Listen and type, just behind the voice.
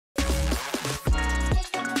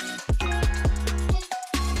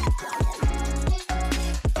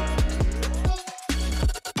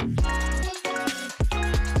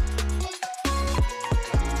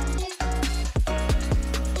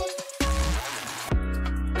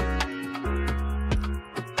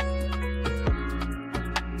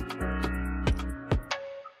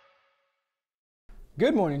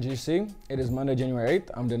Good morning, GC. It is Monday, January 8th.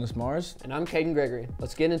 I'm Dennis Mars. And I'm Caden Gregory.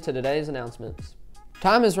 Let's get into today's announcements.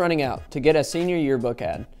 Time is running out to get a senior yearbook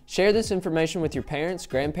ad. Share this information with your parents,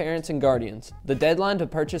 grandparents, and guardians. The deadline to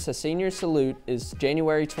purchase a senior salute is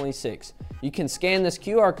January 26th. You can scan this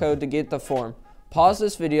QR code to get the form. Pause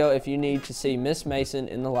this video if you need to see Miss Mason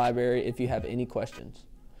in the library if you have any questions.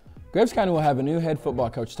 Graves County will have a new head football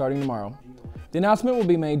coach starting tomorrow. The announcement will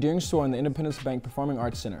be made during SOAR in the Independence Bank Performing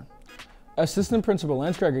Arts Center. Assistant Principal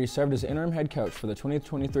Lance Gregory served as interim head coach for the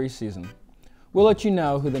 2023 season. We'll let you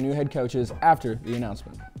know who the new head coach is after the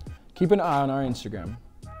announcement. Keep an eye on our Instagram.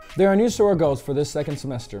 There are new SOAR goals for this second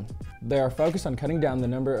semester. They are focused on cutting down the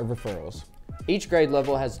number of referrals. Each grade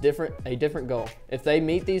level has a different goal. If they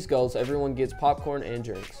meet these goals, everyone gets popcorn and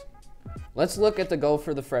drinks. Let's look at the goal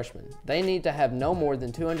for the freshmen. They need to have no more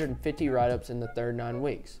than 250 write-ups in the third 9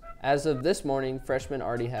 weeks. As of this morning, freshmen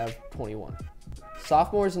already have 21.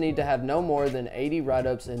 Sophomores need to have no more than 80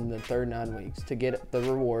 write-ups in the third 9 weeks to get the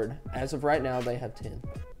reward. As of right now, they have 10.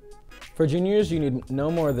 For juniors, you need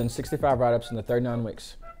no more than 65 write-ups in the third 9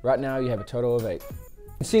 weeks. Right now, you have a total of 8.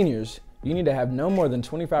 Seniors, you need to have no more than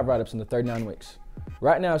 25 write-ups in the third 9 weeks.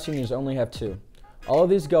 Right now, seniors only have 2. All of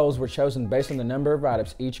these goals were chosen based on the number of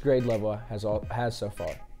write-ups each grade level has so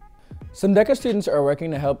far. Some DECA students are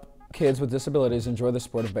working to help kids with disabilities enjoy the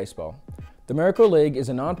sport of baseball. The Miracle League is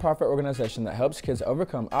a non-profit organization that helps kids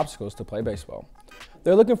overcome obstacles to play baseball.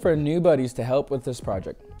 They're looking for new buddies to help with this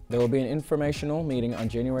project. There will be an informational meeting on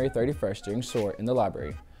January 31st during SOAR in the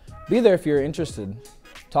library. Be there if you're interested.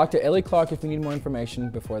 Talk to Ellie Clark if you need more information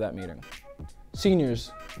before that meeting.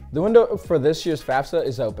 Seniors, the window for this year's FAFSA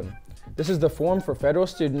is open. This is the form for federal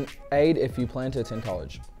student aid if you plan to attend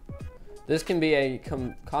college. This can be a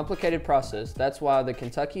complicated process. That's why the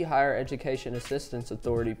Kentucky Higher Education Assistance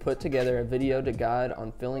Authority put together a video to guide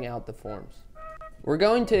on filling out the forms. We're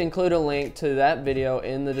going to include a link to that video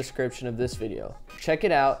in the description of this video. Check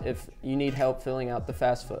it out if you need help filling out the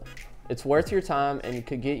FAFSA. It's worth your time and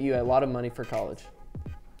could get you a lot of money for college.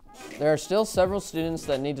 There are still several students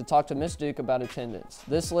that need to talk to Ms. Duke about attendance.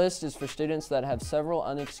 This list is for students that have several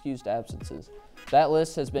unexcused absences. That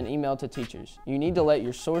list has been emailed to teachers. You need to let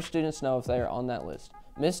your SOAR students know if they are on that list.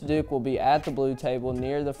 Ms. Duke will be at the blue table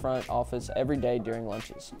near the front office every day during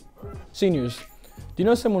lunches. Seniors, do you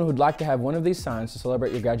know someone who would like to have one of these signs to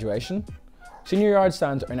celebrate your graduation? Senior yard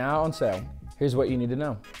signs are now on sale. Here's what you need to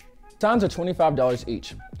know. Signs are $25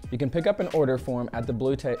 each. You can pick up an order form at the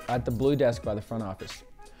blue desk by the front office.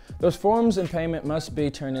 Those forms and payment must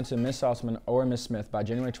be turned into Ms. Saltzman or Ms. Smith by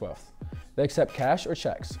January 12th. They accept cash or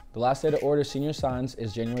checks. The last day to order senior signs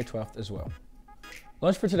is January 12th as well.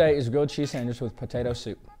 Lunch for today is grilled cheese sandwich with potato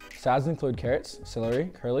soup. Sides include carrots,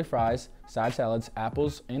 celery, curly fries, side salads,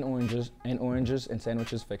 apples, and oranges, and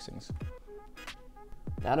sandwiches fixings.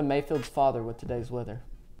 Now to Mayfield's father with today's weather.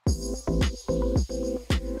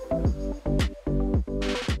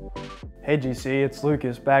 Hey GC, it's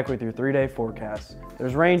Lucas back with your 3-day forecast.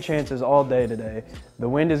 There's rain chances all day today. The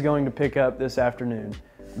wind is going to pick up this afternoon.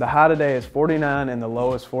 The high today is 49 and the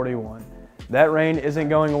low is 41. That rain isn't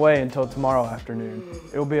going away until tomorrow afternoon.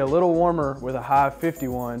 It will be a little warmer with a high of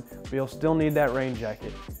 51, but you'll still need that rain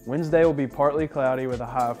jacket. Wednesday will be partly cloudy with a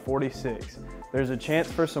high of 46. There's a chance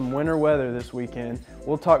for some winter weather this weekend.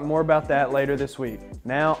 We'll talk more about that later this week.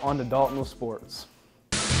 Now on to Daltonville Sports.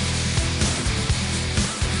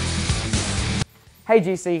 Hey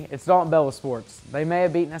GC, it's Dalton Bell with sports. They may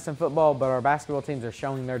have beaten us in football, but our basketball teams are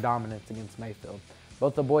showing their dominance against Mayfield.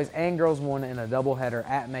 Both the boys and girls won in a doubleheader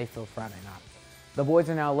at Mayfield Friday night. The boys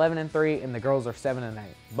are now 11-3 and the girls are 7-8.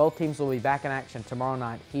 Both teams will be back in action tomorrow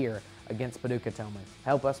night here against Paducah Tillman.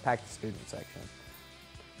 Help us pack the student section.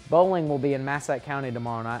 Bowling will be in Massac County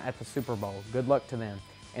tomorrow night at the Super Bowl. Good luck to them.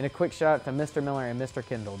 And a quick shout out to Mr. Miller and Mr.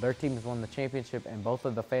 Kendall. Their teams won the championship in both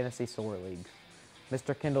of the Fantasy SOAR leagues.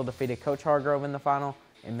 Mr. Kendall defeated Coach Hargrove in the final,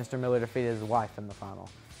 and Mr. Miller defeated his wife in the final.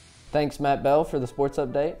 Thanks, Matt Bell, for the sports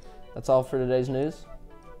update. That's all for today's news.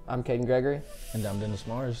 I'm Caden Gregory. And I'm Dennis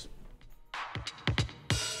Mars.